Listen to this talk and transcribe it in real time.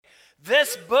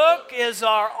This book is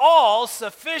our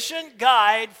all-sufficient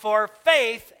guide for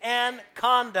faith and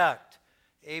conduct.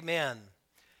 Amen.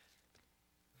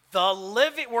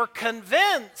 We're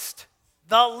convinced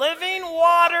the living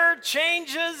water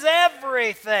changes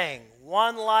everything,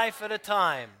 one life at a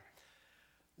time.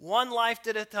 One life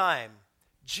at a time.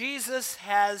 Jesus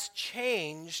has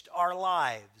changed our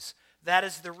lives. That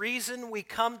is the reason we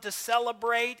come to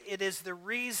celebrate. It is the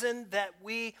reason that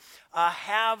we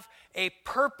have a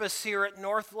purpose here at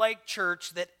North Lake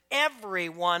Church, that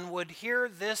everyone would hear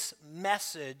this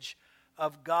message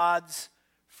of God's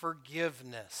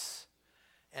forgiveness.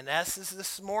 And as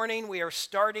this morning, we are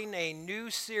starting a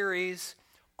new series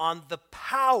on the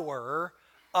power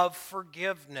of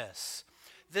forgiveness.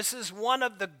 This is one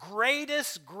of the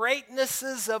greatest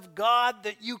greatnesses of God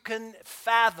that you can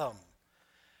fathom.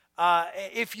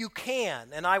 If you can,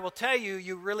 and I will tell you,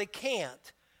 you really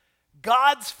can't.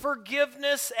 God's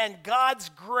forgiveness and God's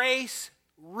grace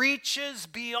reaches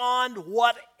beyond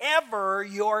whatever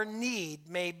your need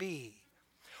may be.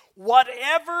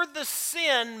 Whatever the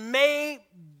sin may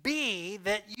be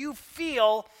that you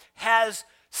feel has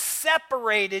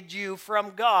separated you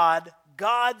from God,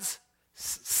 God's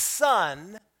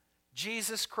Son,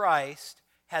 Jesus Christ,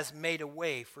 has made a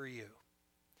way for you.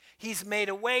 He's made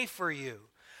a way for you.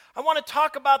 I want to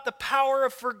talk about the power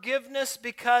of forgiveness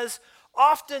because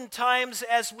oftentimes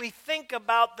as we think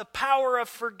about the power of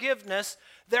forgiveness,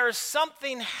 there's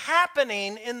something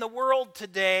happening in the world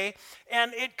today,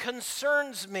 and it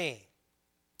concerns me.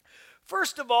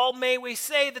 First of all, may we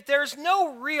say that there's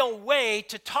no real way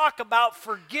to talk about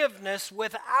forgiveness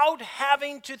without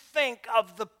having to think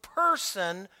of the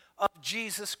person of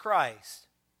Jesus Christ.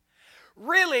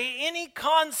 Really, any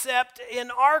concept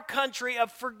in our country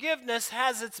of forgiveness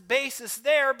has its basis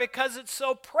there because it's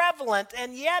so prevalent,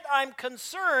 and yet I'm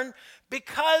concerned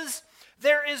because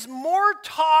there is more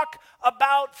talk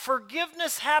about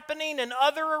forgiveness happening in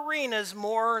other arenas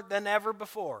more than ever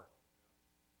before.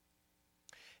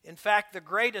 In fact, the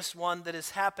greatest one that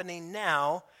is happening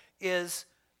now is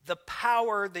the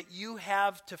power that you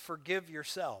have to forgive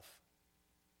yourself.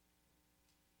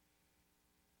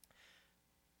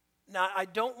 Now, I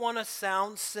don't want to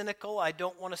sound cynical. I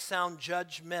don't want to sound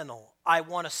judgmental. I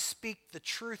want to speak the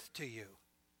truth to you.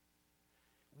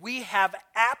 We have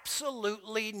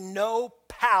absolutely no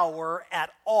power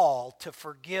at all to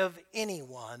forgive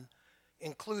anyone,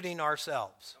 including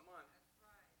ourselves.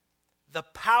 The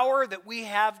power that we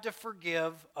have to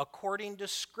forgive, according to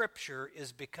Scripture,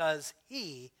 is because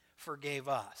He forgave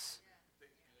us.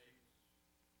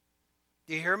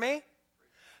 Do you hear me?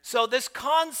 So this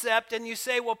concept, and you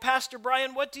say, well, Pastor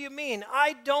Brian, what do you mean?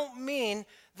 I don't mean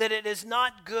that it is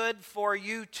not good for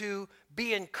you to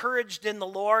be encouraged in the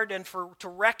Lord and to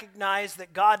recognize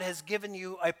that God has given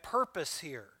you a purpose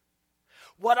here.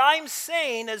 What I'm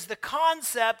saying is the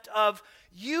concept of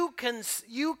you can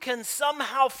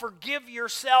somehow forgive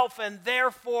yourself and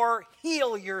therefore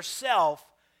heal yourself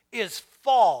is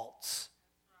false.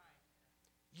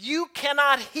 You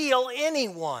cannot heal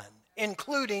anyone,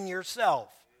 including yourself.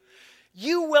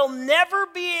 You will never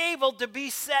be able to be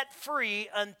set free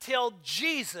until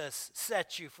Jesus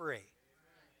sets you free.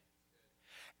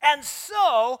 And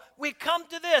so we come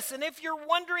to this, and if you're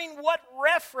wondering what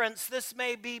reference this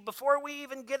may be, before we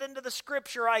even get into the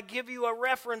Scripture, I give you a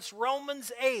reference,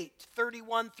 Romans 8,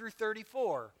 31 through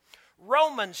 34.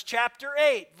 Romans chapter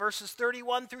 8, verses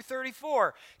 31 through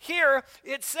 34. Here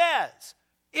it says,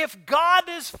 if God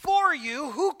is for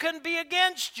you, who can be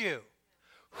against you?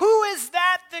 Who is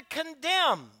that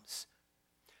condemns?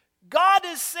 God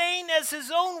is saying as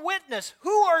His own witness,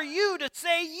 who are you to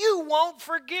say you won't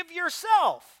forgive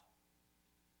yourself?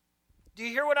 Do you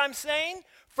hear what I'm saying?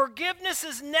 Forgiveness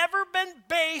has never been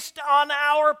based on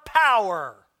our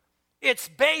power. It's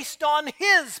based on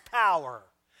His power.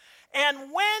 And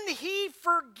when He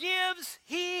forgives,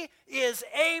 He is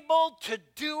able to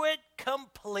do it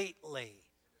completely.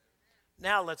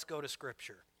 Now let's go to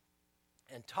Scripture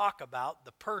and talk about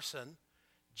the person,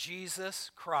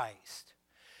 Jesus Christ.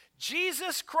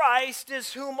 Jesus Christ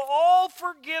is whom all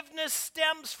forgiveness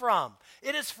stems from.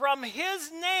 It is from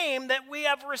His name that we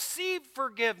have received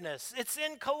forgiveness. It's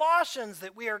in Colossians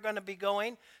that we are going to be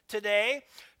going today,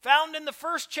 found in the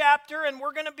first chapter, and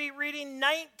we're going to be reading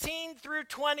 19 through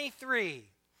 23.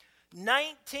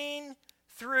 19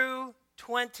 through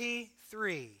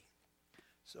 23.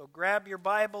 So grab your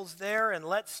Bibles there and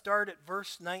let's start at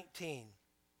verse 19.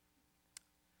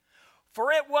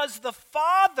 For it was the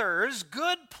Father's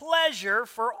good pleasure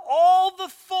for all the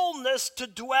fullness to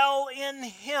dwell in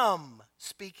Him,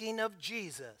 speaking of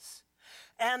Jesus,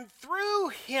 and through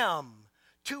Him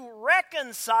to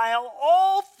reconcile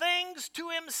all things to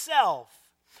himself,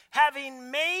 having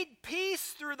made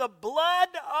peace through the blood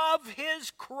of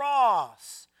his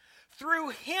cross. Through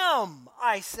him,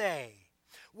 I say,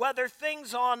 whether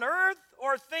things on earth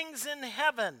or things in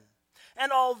heaven.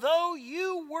 And although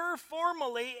you were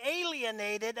formerly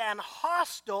alienated and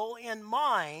hostile in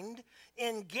mind,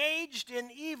 engaged in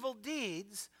evil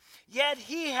deeds, yet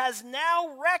he has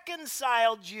now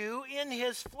reconciled you in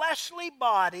his fleshly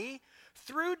body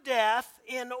through death,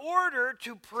 in order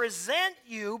to present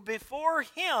you before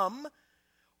him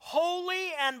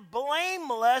holy and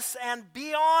blameless and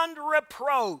beyond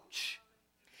reproach.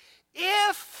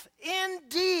 If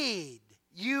indeed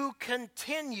you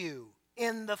continue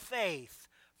in the faith,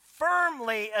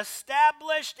 firmly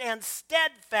established and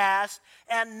steadfast,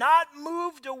 and not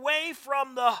moved away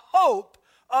from the hope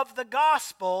of the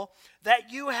gospel that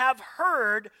you have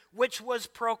heard, which was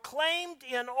proclaimed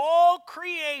in all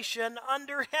creation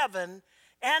under heaven,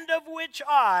 and of which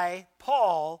I,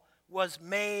 Paul, was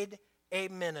made a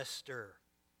minister.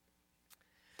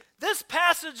 This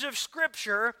passage of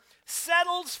Scripture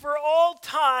settles for all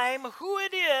time who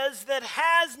it is that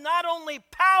has not only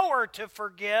power to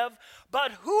forgive,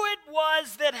 but who it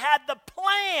was that had the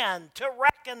plan to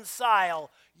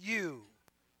reconcile you.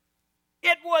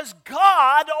 It was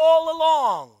God all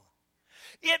along.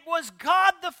 It was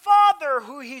God the Father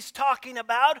who he's talking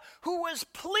about, who was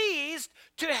pleased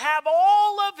to have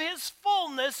all of his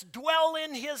fullness dwell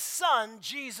in his Son,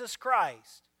 Jesus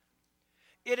Christ.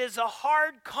 It is a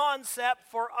hard concept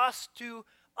for us to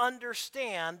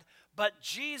understand, but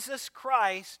Jesus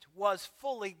Christ was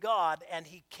fully God, and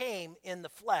he came in the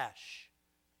flesh.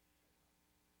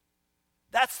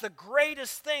 That's the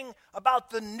greatest thing about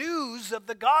the news of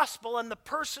the gospel and the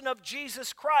person of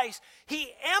Jesus Christ.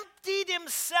 He emptied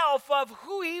himself of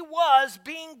who he was,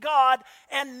 being God,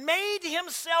 and made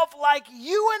himself like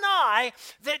you and I,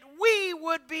 that we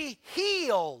would be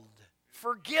healed,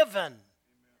 forgiven.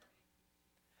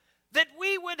 That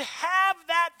we would have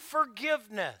that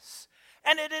forgiveness.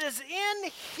 And it is in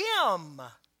him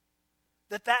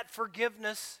that that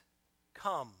forgiveness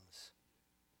comes.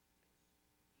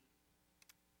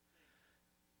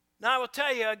 Now, I will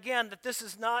tell you again that this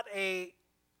is not a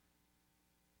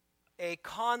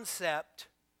concept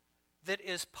that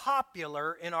is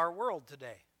popular in our world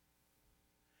today.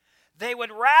 They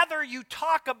would rather you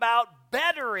talk about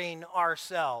bettering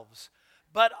ourselves,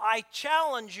 but I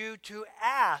challenge you to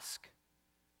ask,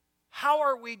 how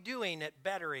are we doing at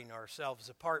bettering ourselves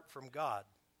apart from God?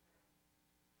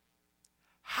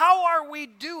 How are we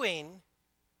doing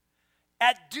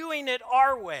at doing it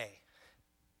our way?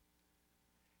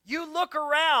 You look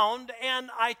around, and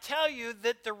I tell you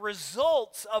that the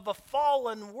results of a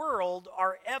fallen world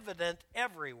are evident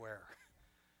everywhere.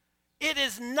 It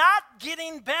is not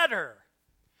getting better.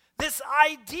 This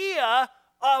idea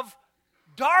of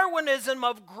Darwinism,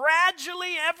 of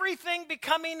gradually everything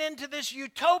becoming into this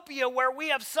utopia where we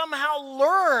have somehow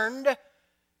learned,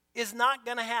 is not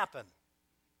going to happen.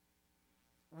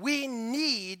 We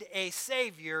need a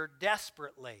Savior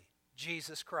desperately,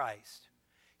 Jesus Christ.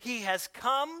 He has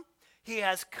come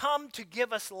to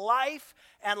give us life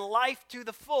and life to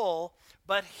the full,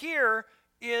 but here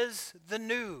is the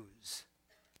news.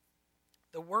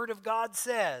 The Word of God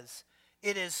says,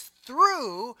 it is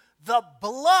through the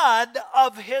blood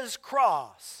of his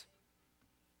cross.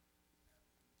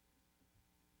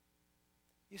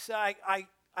 You say,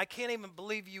 I can't even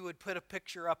believe you would put a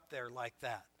picture up there like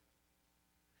that.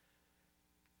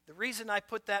 The reason I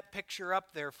put that picture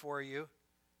up there for you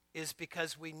is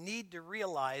because we need to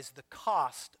realize the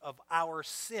cost of our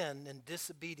sin and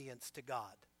disobedience to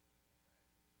God.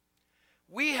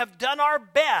 We have done our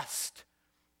best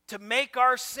to make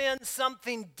our sin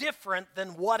something different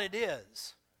than what it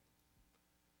is.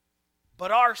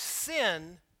 But our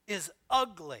sin is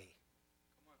ugly.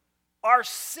 Our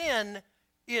sin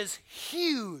is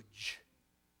huge.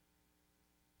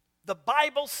 The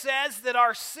Bible says that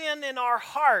our sin in our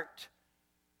heart,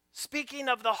 speaking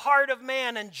of the heart of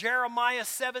man in Jeremiah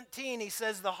 17, he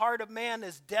says the heart of man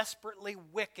is desperately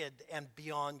wicked and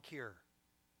beyond cure.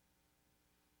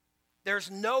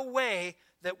 There's no way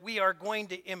that we are going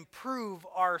to improve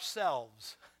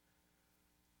ourselves.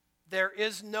 There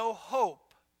is no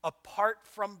hope apart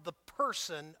from the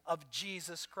person of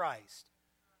Jesus Christ.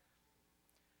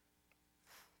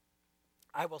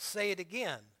 I will say it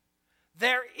again.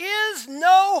 There is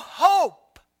no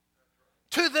hope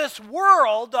to this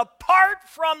world apart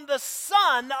from the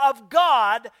Son of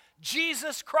God,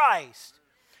 Jesus Christ.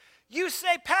 You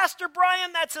say, Pastor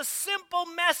Brian, that's a simple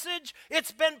message.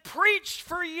 It's been preached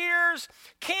for years.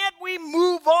 Can't we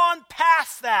move on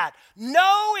past that?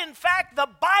 No, in fact, the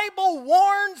Bible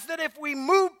warns that if we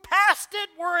move past it,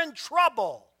 we're in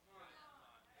trouble.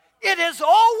 It has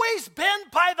always been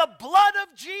by the blood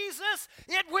of Jesus.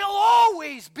 It will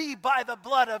always be by the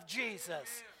blood of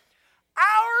Jesus.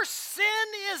 Our sin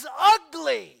is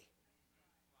ugly.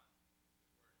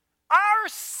 Our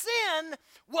sin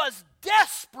was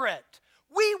desperate.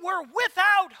 We were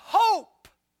without hope.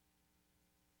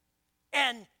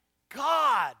 And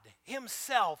God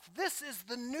Himself, this is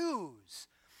the news.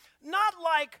 Not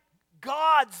like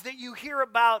gods that you hear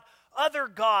about, other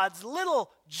gods,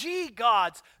 little g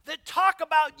gods, that talk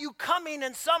about you coming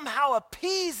and somehow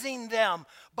appeasing them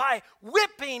by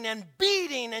whipping and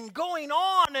beating and going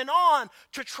on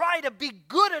to try to be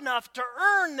good enough to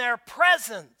earn their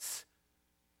presence.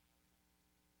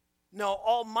 No,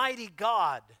 Almighty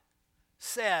God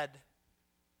said,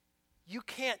 you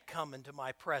can't come into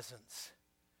my presence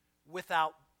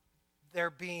without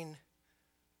there being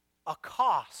a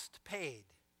cost paid.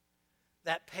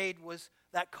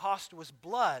 That cost was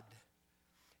blood.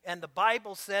 And the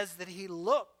Bible says that He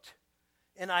looked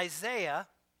in Isaiah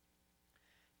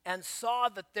and saw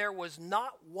that there was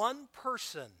not one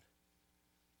person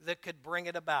that could bring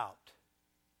it about.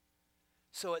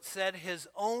 So it said His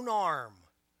own arm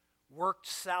worked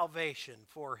salvation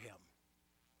for Him.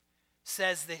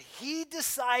 Says that He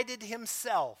decided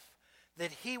Himself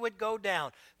that He would go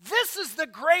down. This is the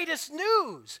greatest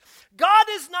news. God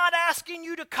is not asking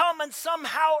you to come and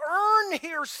somehow earn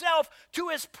yourself to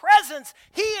His presence.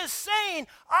 He is saying,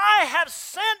 I have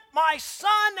sent my Son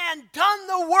and done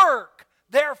the work.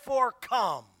 Therefore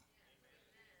come.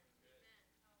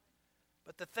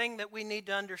 But the thing that we need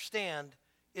to understand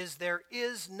is there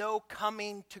is no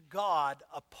coming to God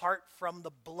apart from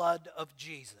the blood of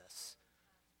Jesus.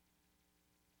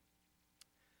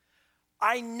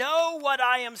 I know what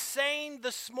I am saying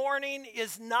this morning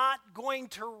is not going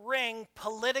to ring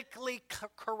politically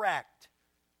correct.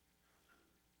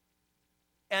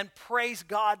 And praise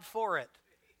God for it.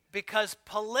 Because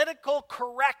political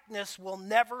correctness will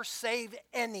never save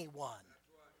anyone.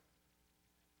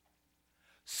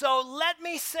 So let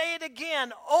me say it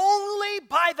again. Only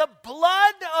by the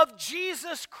blood of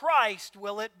Jesus Christ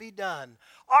will it be done.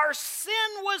 Our sin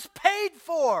was paid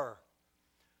for,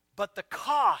 but the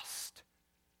cost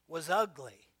was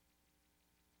ugly.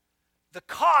 The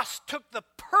cost took the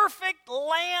perfect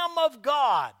Lamb of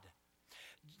God.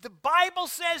 The Bible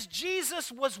says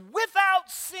Jesus was without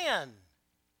sin,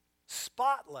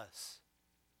 spotless.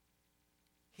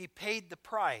 He paid the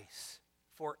price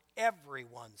for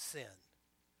everyone's sin.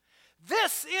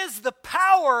 This is the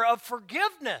power of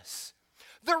forgiveness.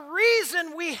 The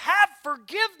reason we have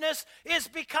forgiveness is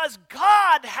because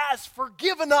God has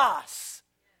forgiven us.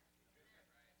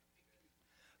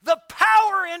 The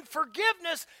power in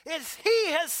forgiveness is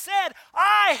He has said,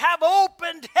 I have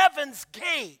opened heaven's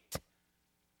gate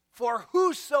for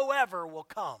whosoever will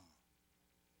come.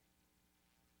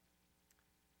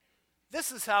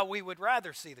 This is how we would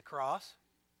rather see the cross.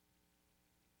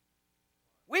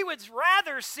 We would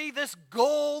rather see this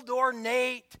gold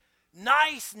ornate,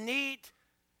 nice, neat,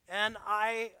 and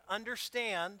I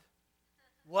understand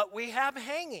what we have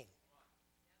hanging.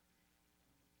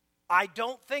 I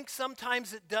don't think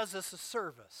sometimes it does us a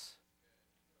service.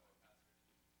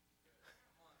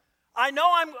 I know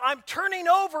I'm turning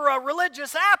over a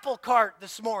religious apple cart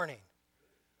this morning.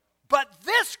 But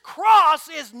this cross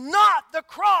is not the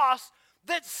cross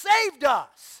that saved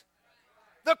us.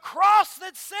 The cross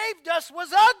that saved us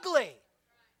was ugly.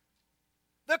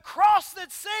 The cross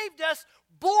that saved us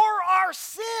bore our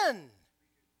sin.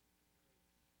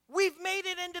 We've made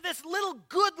it into this little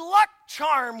good luck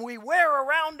charm we wear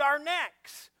around our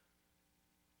necks.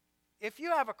 If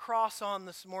you have a cross on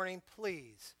this morning,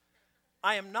 please,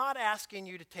 I am not asking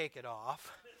you to take it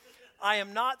off. I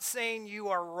am not saying you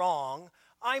are wrong.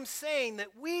 I'm saying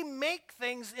that we make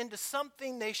things into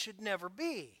something they should never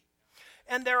be.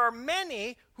 And there are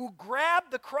many who grab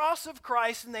the cross of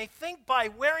Christ and they think by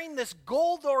wearing this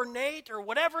gold ornate or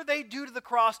whatever they do to the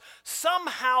cross,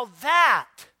 somehow that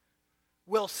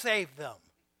will save them.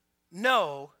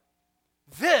 No,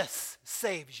 this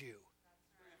saves you.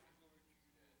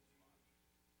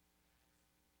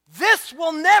 This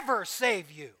will never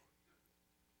save you.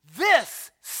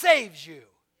 This saves you.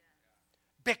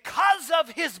 Because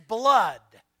of His blood.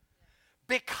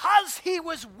 Because He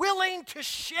was willing to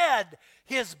shed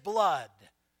His blood.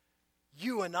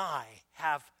 You and I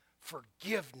have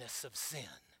forgiveness of sin.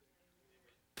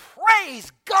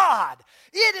 Praise God!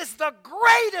 It is the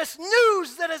greatest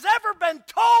news that has ever been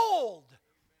told.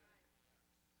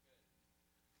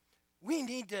 We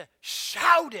need to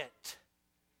shout it.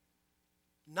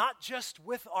 Not just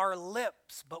with our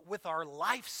lips, but with our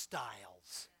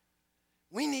lifestyles.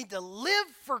 We need to live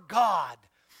for God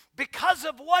because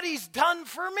of what He's done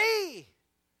for me.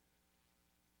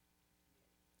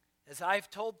 As I've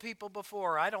told people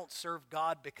before, I don't serve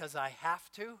God because I have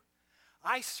to.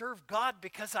 I serve God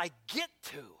because I get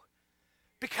to.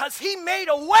 Because He made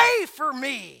a way for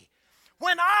me.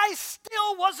 When I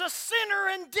still was a sinner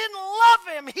and didn't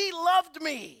love Him, He loved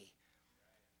me.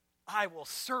 I will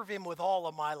serve Him with all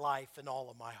of my life and all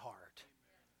of my heart.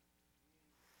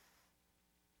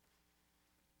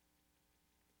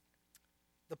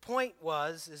 The point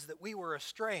is that we were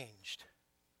estranged.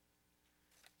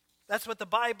 That's what the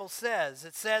Bible says.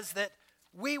 It says that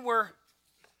we were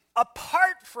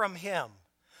apart from Him.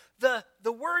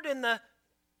 The word in the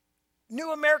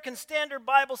New American Standard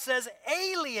Bible says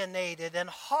alienated and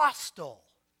hostile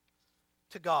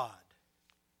to God.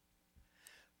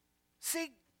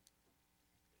 See,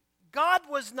 God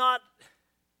was not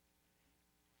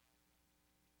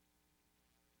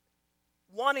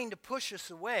wanting to push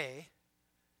us away.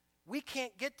 We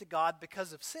can't get to God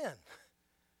because of sin.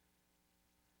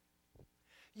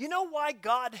 You know why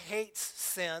God hates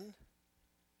sin?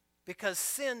 Because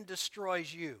sin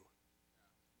destroys you.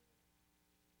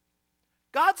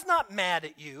 God's not mad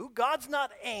at you. God's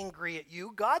not angry at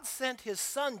you. God sent His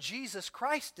Son, Jesus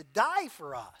Christ, to die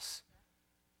for us.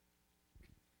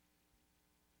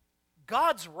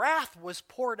 God's wrath was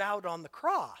poured out on the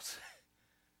cross.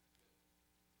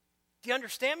 Do you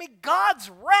understand me? God's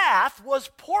wrath was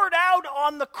poured out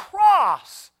on the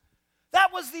cross.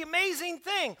 That was the amazing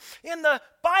thing. In the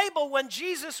Bible, when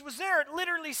Jesus was there, it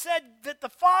literally said that the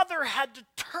Father had to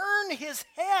turn His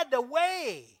head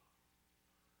away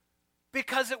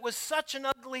because it was such an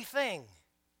ugly thing.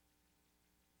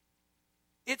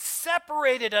 It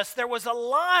separated us. There was a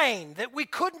line that we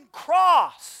couldn't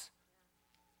cross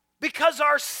because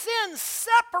our sin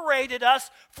separated us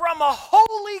from a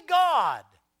holy God.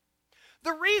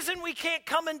 The reason we can't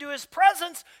come into His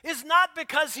presence is not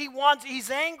because He's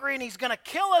angry and He's going to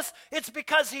kill us. It's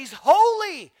because He's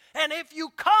holy. And if you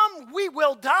come, we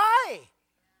will die.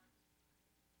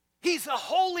 He's a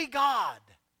holy God.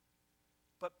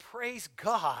 But praise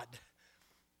God.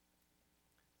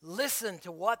 Listen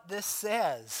to what this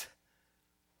says.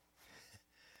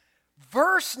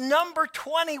 Verse number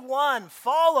 21,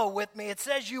 follow with me. It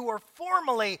says you were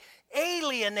formerly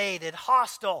alienated,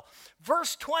 hostile.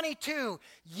 Verse 22,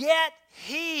 yet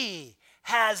He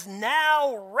has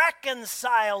now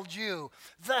reconciled you.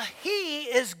 The He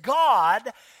is God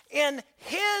in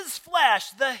His flesh.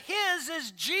 The His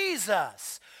is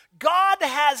Jesus. God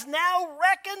has now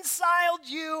reconciled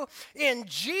you in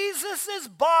Jesus'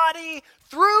 body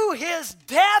through His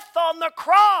death on the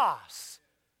cross.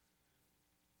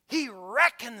 He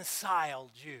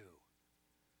reconciled you.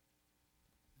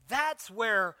 That's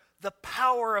where the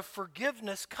power of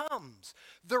forgiveness comes.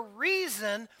 The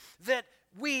reason that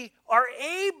we are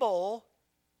able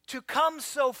to come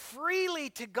so freely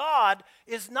to God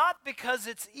is not because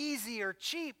it's easy or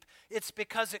cheap. It's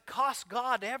because it cost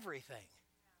God everything.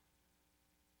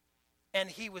 And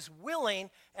He was willing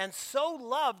and so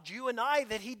loved you and I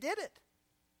that He did it.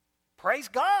 Praise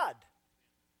God.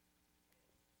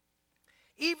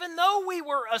 Even though we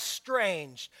were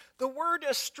estranged, the word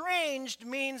estranged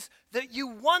means that you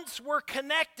once were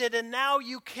connected and now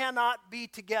you cannot be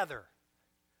together.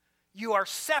 You are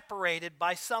separated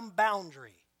by some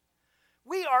boundary.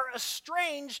 We are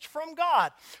estranged from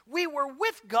God. We were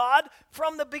with God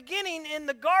from the beginning in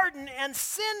the garden, and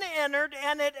sin entered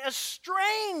and it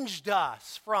estranged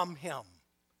us from Him.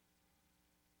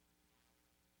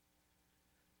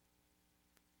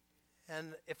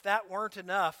 And if that weren't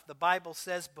enough, the Bible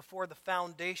says before the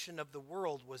foundation of the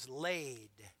world was laid,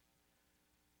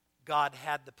 God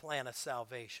had the plan of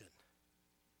salvation.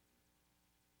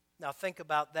 Now think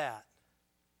about that.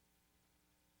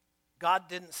 God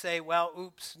didn't say, well,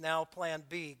 oops, now plan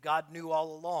B. God knew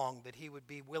all along that He would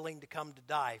be willing to come to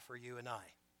die for you and I.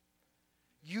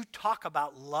 You talk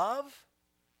about love.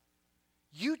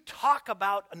 You talk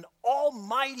about an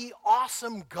almighty,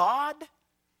 awesome God.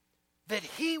 That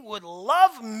He would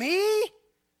love me?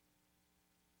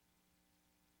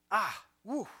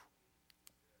 Woo.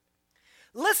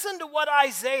 Listen to what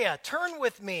Isaiah, turn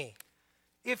with me,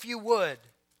 if you would,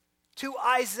 to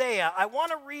Isaiah. I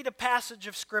want to read a passage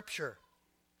of Scripture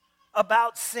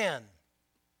about sin.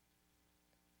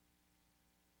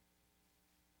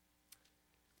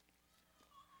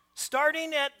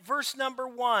 Starting at verse number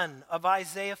 1 of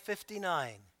Isaiah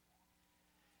 59.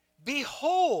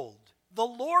 Behold, the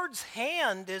Lord's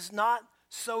hand is not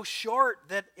so short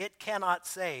that it cannot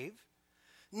save,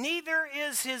 Neither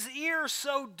is his ear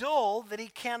so dull that he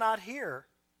cannot hear.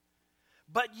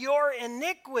 But your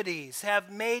iniquities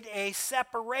have made a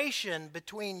separation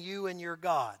between you and your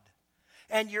God,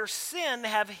 and your sin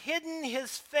have hidden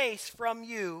his face from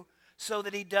you so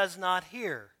that he does not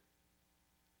hear.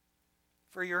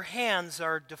 For your hands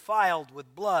are defiled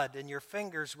with blood, and your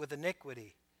fingers with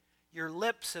iniquity. Your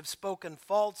lips have spoken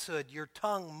falsehood, your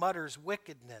tongue mutters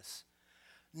wickedness.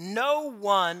 No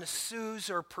one sues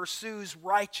or pursues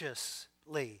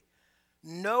righteously.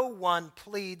 No one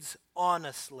pleads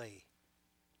honestly.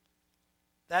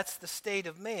 That's the state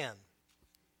of man.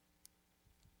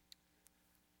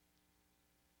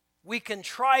 We can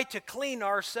try to clean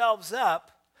ourselves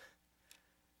up,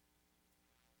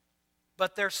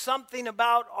 but there's something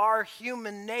about our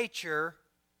human nature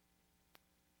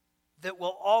that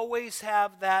will always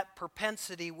have that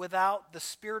propensity without the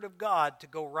Spirit of God to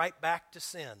go right back to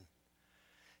sin.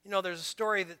 You know, there's a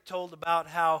story that told about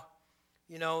how,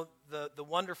 you know, the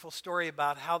wonderful story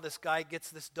about how this guy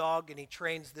gets this dog and he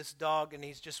trains this dog and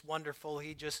he's just wonderful.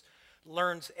 He just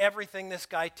learns everything this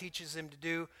guy teaches him to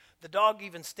do. The dog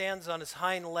even stands on his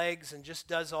hind legs and just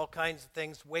does all kinds of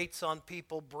things, waits on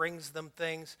people, brings them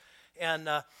things, and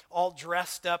all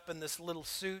dressed up in this little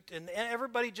suit. And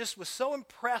everybody just was so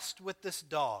impressed with this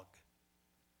dog.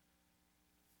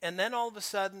 And then all of a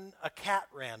sudden, a cat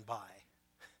ran by.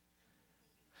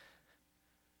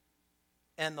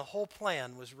 And the whole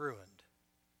plan was ruined.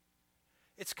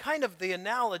 It's kind of the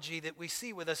analogy that we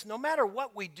see with us. No matter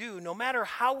what we do, no matter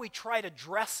how we try to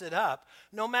dress it up,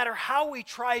 no matter how we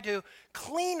try to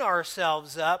clean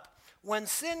ourselves up, when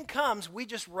sin comes, we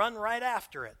just run right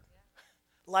after it.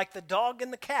 Like the dog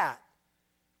and the cat.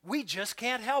 We just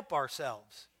can't help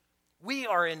ourselves. We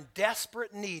are in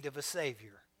desperate need of a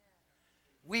Savior.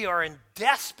 We are in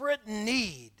desperate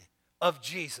need of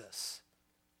Jesus.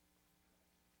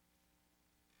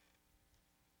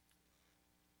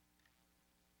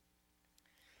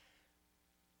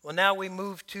 Well, now we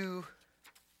move to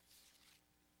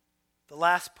the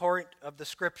last part of the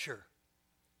scripture.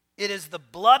 It is the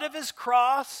blood of his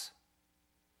cross.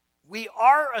 We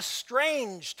are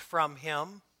estranged from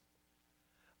him.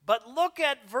 But look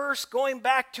at verse, going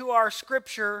back to our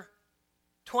scripture,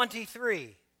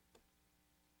 23.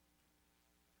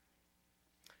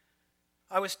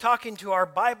 I was talking to our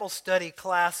Bible study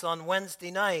class on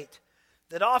Wednesday night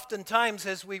that oftentimes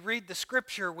as we read the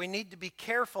scripture, we need to be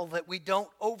careful that we don't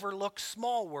overlook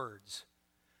small words.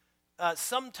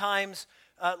 Sometimes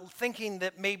thinking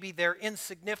that maybe they're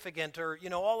insignificant or, you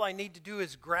know, all I need to do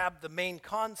is grab the main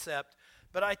concept.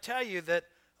 But I tell you that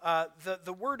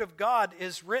the Word of God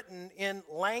is written in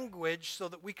language so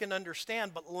that we can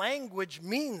understand, but language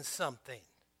means something.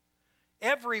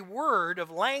 Every word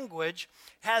of language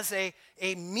has a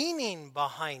meaning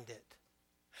behind it.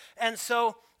 And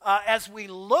so as we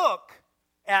look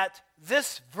at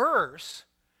this verse,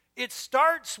 it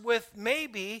starts with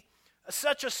maybe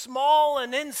such a small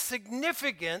and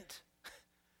insignificant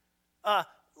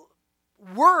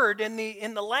word in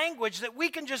the language that we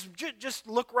can just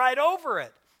look right over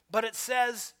it. But it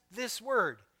says this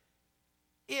word,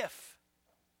 if.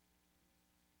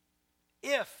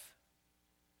 If.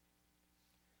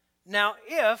 Now,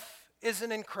 if is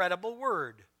an incredible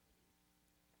word.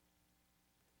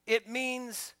 It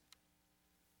means,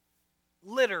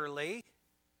 literally,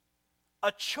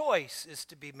 a choice is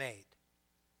to be made.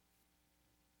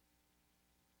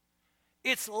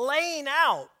 It's laying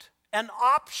out an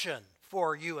option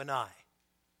for you and I.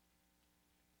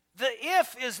 The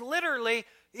if is literally,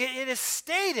 it is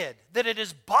stated that it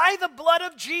is by the blood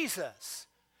of Jesus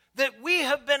that we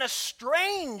have been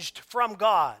estranged from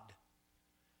God.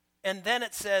 And then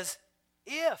it says,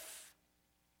 if.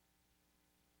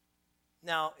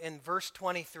 Now, in verse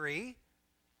 23,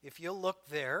 if you'll look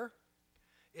there,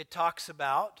 it talks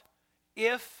about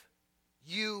if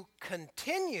you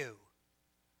continue.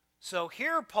 So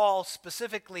here Paul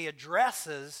specifically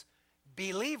addresses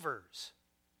believers.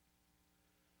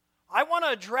 I want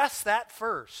to address that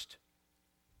first.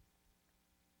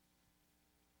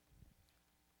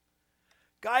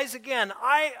 Guys, again,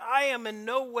 I am in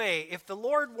no way, if the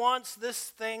Lord wants this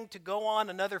thing to go on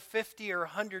another 50 or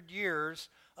 100 years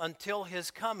until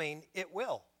his coming, it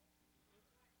will.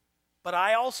 But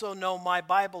I also know my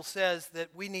Bible says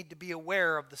that we need to be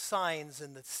aware of the signs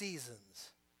and the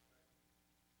seasons.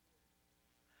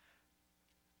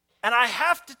 And I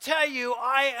have to tell you,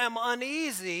 I am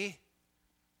uneasy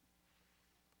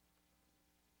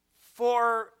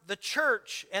for the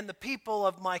church and the people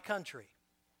of my country.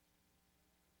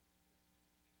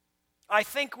 I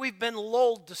think we've been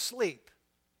lulled to sleep.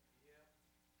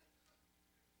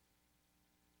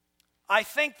 I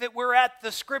think that we're at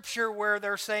the scripture where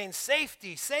they're saying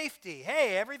safety, safety.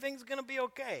 Hey, everything's going to be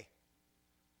okay.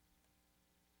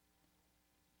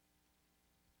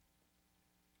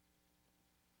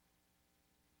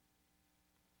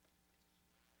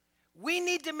 We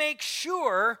need to make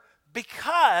sure,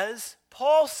 because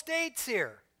Paul states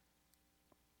here,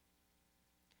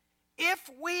 if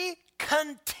we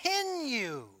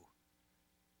continue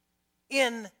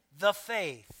in the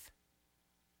faith,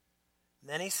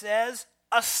 then he says,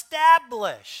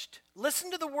 established.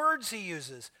 Listen to the words he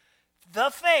uses.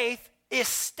 The faith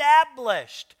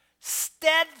established,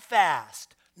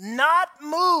 steadfast, not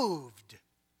moved.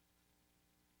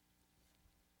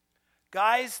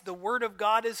 Guys, the Word of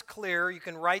God is clear. You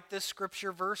can write this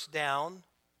scripture verse down.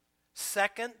 2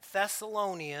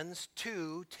 Thessalonians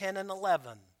 2, 10 and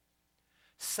 11.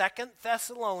 2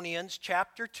 Thessalonians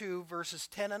chapter 2, verses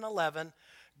 10 and 11.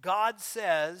 God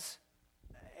says,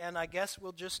 and I guess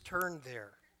we'll just turn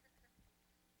there.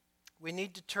 We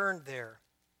need to turn there.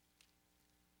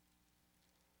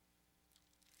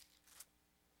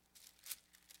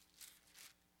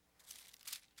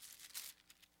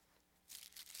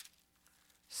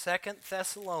 Second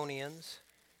Thessalonians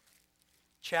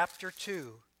chapter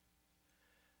 2.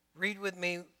 Read with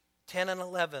me 10 and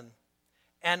 11.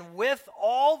 And with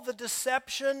all the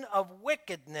deception of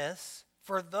wickedness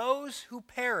for those who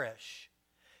perish,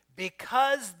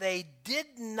 because they did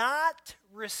not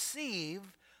receive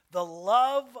the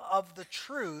love of the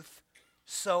truth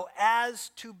so as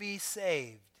to be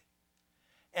saved.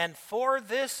 And for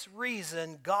this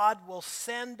reason, God will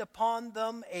send upon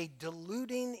them a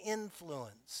deluding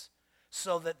influence,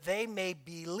 so that they may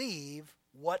believe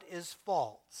what is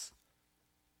false.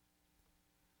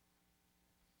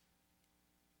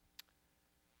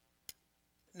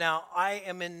 Now, I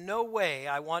am in no way,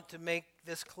 I want to make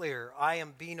this clear, I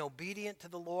am being obedient to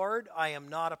the Lord. I am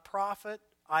not a prophet.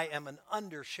 I am an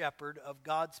under-shepherd of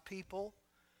God's people,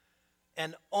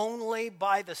 and only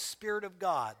by the Spirit of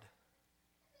God.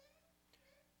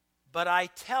 But I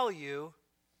tell you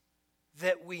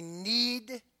that we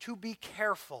need to be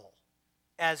careful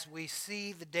as we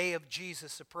see the day of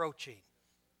Jesus approaching.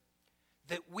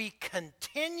 That we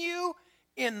continue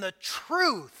in the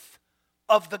truth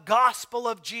of the gospel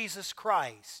of Jesus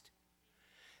Christ.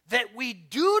 That we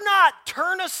do not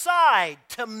turn aside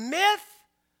to myth,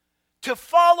 to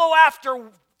follow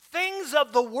after things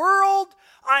of the world.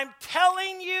 I'm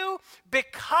telling you,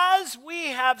 because we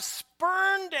have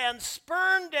spurned and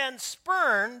spurned and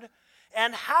spurned,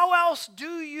 and how else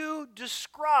do you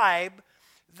describe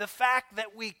the fact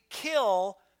that we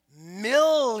kill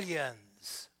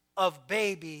millions of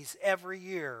babies every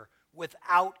year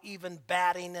without even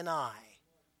batting an eye?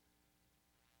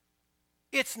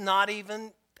 It's not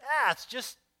even, it's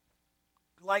just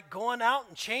like going out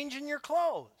and changing your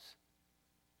clothes.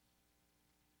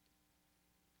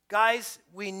 Guys,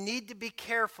 we need to be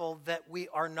careful that we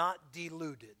are not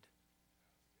deluded.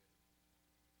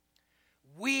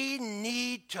 We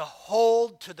need to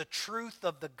hold to the truth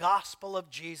of the gospel of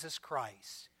Jesus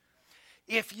Christ.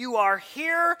 If you are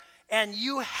here and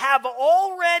you have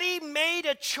already made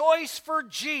a choice for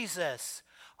Jesus,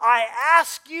 I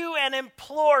ask you and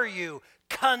implore you,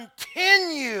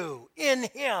 continue in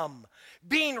Him,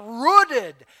 being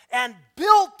rooted and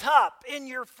built up in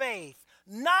your faith.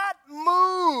 Not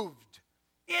moved.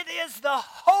 It is the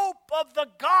hope of the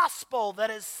gospel that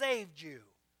has saved you.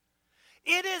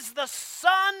 It is the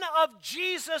Son of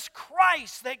Jesus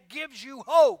Christ that gives you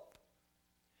hope.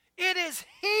 It is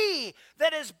He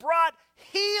that has brought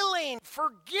healing,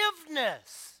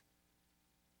 forgiveness.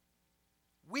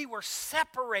 We were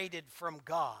separated from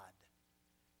God,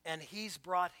 and He's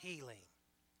brought healing.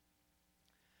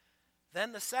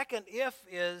 Then the second if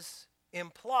is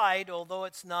implied, although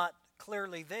it's not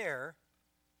clearly there.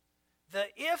 The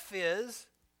if is,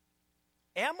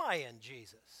 am I in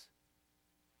Jesus?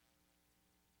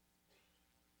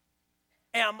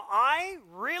 Am I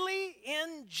really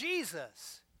in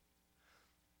Jesus?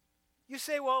 You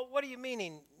say, well, what are you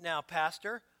meaning now,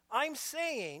 Pastor? I'm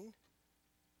saying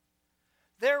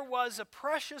there was a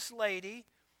precious lady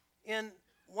in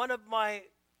one of my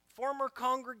former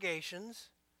congregations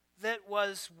that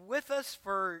was with us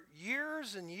for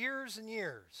years and years and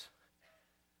years.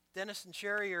 Dennis and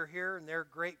Sherry are here, and they're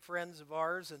great friends of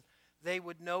ours, and they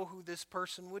would know who this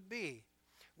person would be.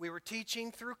 We were teaching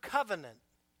through Covenant,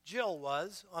 Jill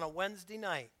was, on a Wednesday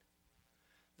night.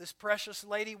 This precious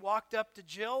lady walked up to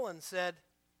Jill and said,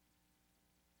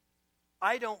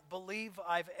 I don't believe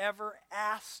I've ever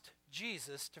asked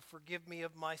Jesus to forgive me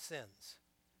of my sins.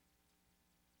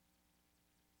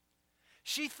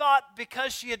 she thought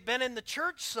because she had been in the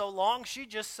church so long, she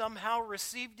just somehow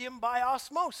received him by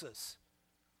osmosis.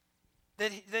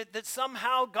 That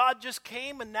somehow God just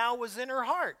came and now was in her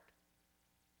heart.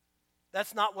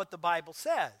 That's not what the Bible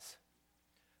says.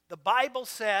 The Bible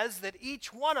says that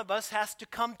each one of us has to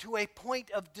come to a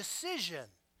point of decision,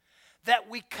 that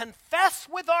we confess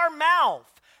with our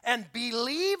mouth and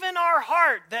believe in our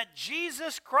heart that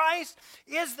Jesus Christ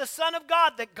is the Son of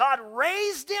God, that God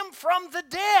raised him from the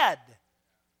dead,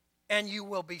 and you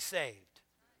will be saved.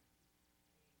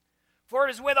 For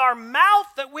it is with our mouth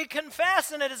that we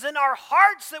confess, and it is in our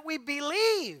hearts that we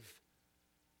believe.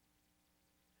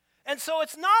 And so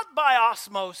it's not by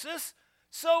osmosis.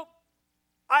 So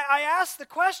I ask the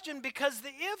question because the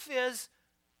if is,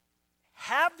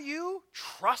 have you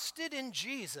trusted in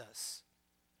Jesus?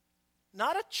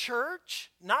 Not a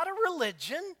church, not a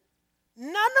religion.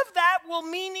 None of that will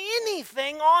mean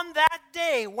anything on that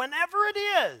day, whenever it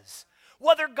is.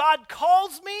 Whether God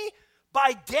calls me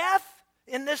by death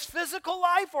in this physical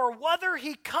life, or whether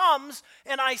he comes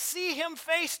and I see him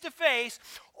face to face,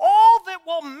 all that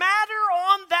will matter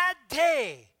on that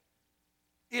day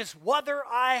is whether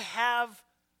I have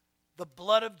the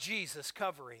blood of Jesus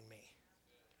covering me.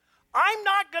 I'm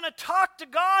not going to talk to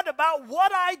God about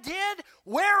what I did,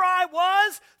 where I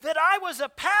was, that I was a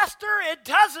pastor. It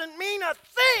doesn't mean a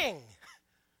thing.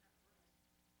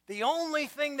 The only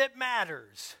thing that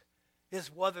matters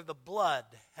is whether the blood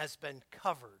has been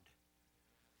covered.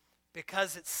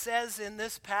 Because it says in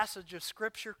this passage of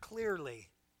Scripture clearly,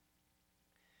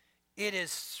 it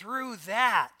is through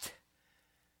that,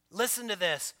 listen to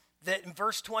this, that in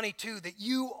verse 22, that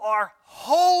you are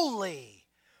holy,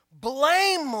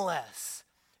 blameless,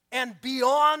 and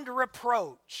beyond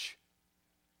reproach.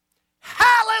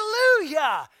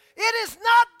 Hallelujah! It is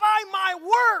not by my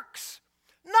works,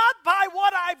 not by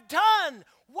what I've done.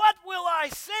 What will I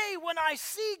say when I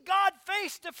see God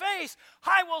face to face?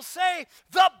 I will say,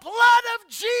 the blood of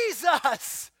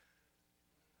Jesus.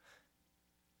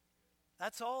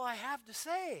 That's all I have to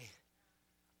say.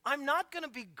 I'm not going to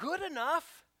be good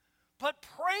enough, but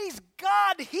praise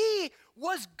God, he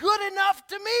was good enough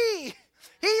to me.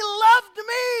 He loved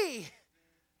me.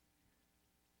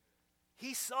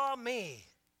 He saw me.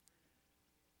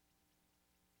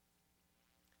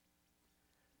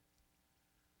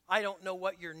 I don't know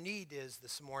what your need is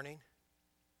this morning,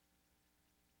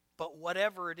 but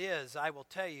whatever it is, I will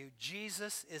tell you,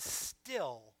 Jesus is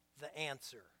still the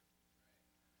answer.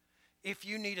 If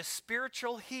you need a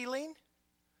spiritual healing,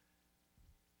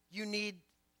 you need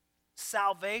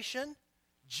salvation,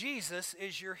 Jesus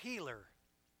is your healer.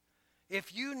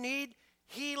 If you need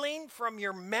healing from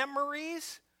your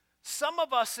memories, some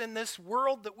of us in this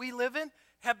world that we live in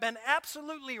have been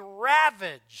absolutely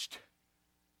ravaged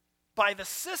by the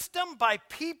system, by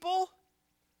people.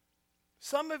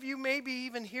 Some of you maybe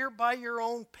even here by your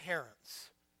own parents,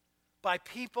 by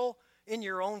people in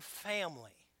your own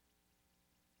family.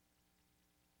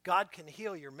 God can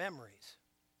heal your memories.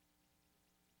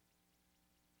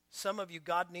 Some of you,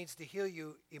 God needs to heal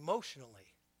you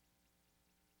emotionally.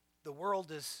 The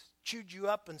world has chewed you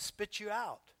up and spit you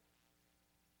out.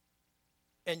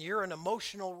 And you're an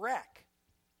emotional wreck.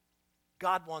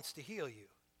 God wants to heal you.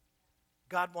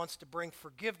 God wants to bring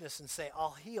forgiveness and say,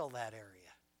 I'll heal that area.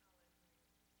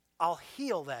 I'll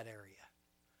heal that area.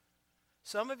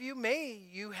 Some of you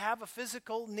you have a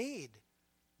physical need.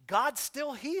 God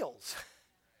still heals.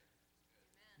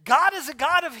 God is a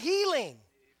God of healing.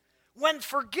 When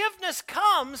forgiveness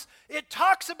comes, it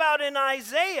talks about in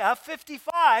Isaiah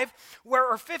 55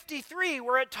 or 53,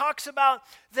 where it talks about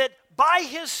that by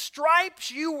his stripes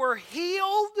you were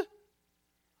healed.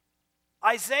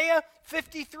 Isaiah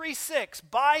 53:6,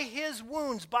 by his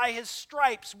wounds, by his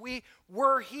stripes, we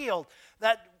were healed.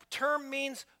 That term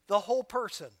means the whole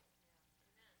person.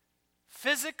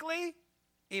 Physically,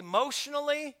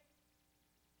 emotionally,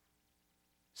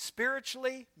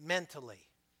 spiritually, mentally.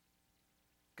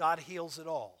 God heals it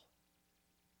all.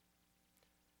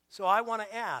 So I want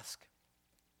to ask,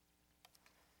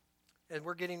 and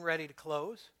we're getting ready to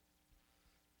close,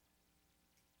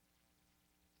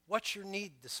 what's your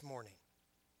need this morning?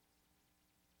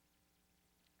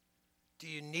 Do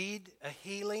you need a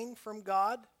healing from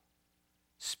God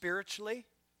spiritually?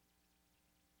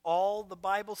 All the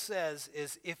Bible says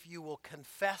is if you will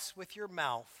confess with your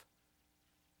mouth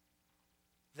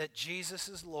that Jesus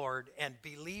is Lord and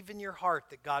believe in your heart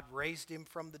that God raised him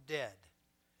from the dead,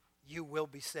 you will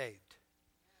be saved.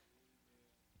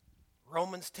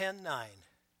 Romans 10:9.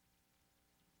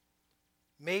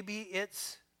 Maybe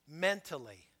it's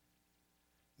mentally.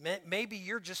 Maybe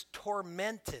you're just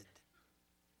tormented.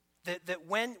 That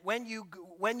when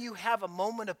you have a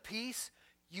moment of peace,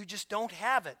 you just don't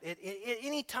have it.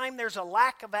 Anytime there's a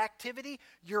lack of activity,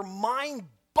 your mind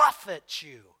buffets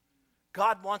you.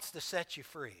 God wants to set you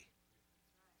free.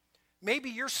 Maybe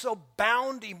you're so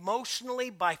bound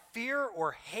emotionally by fear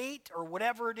or hate or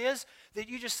whatever it is that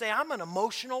you just say, I'm an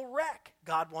emotional wreck.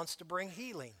 God wants to bring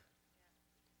healing.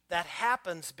 That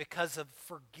happens because of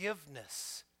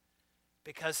forgiveness,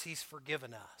 because he's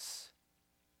forgiven us.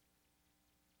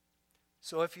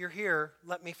 So if you're here,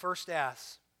 let me first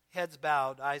ask, heads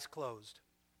bowed, eyes closed.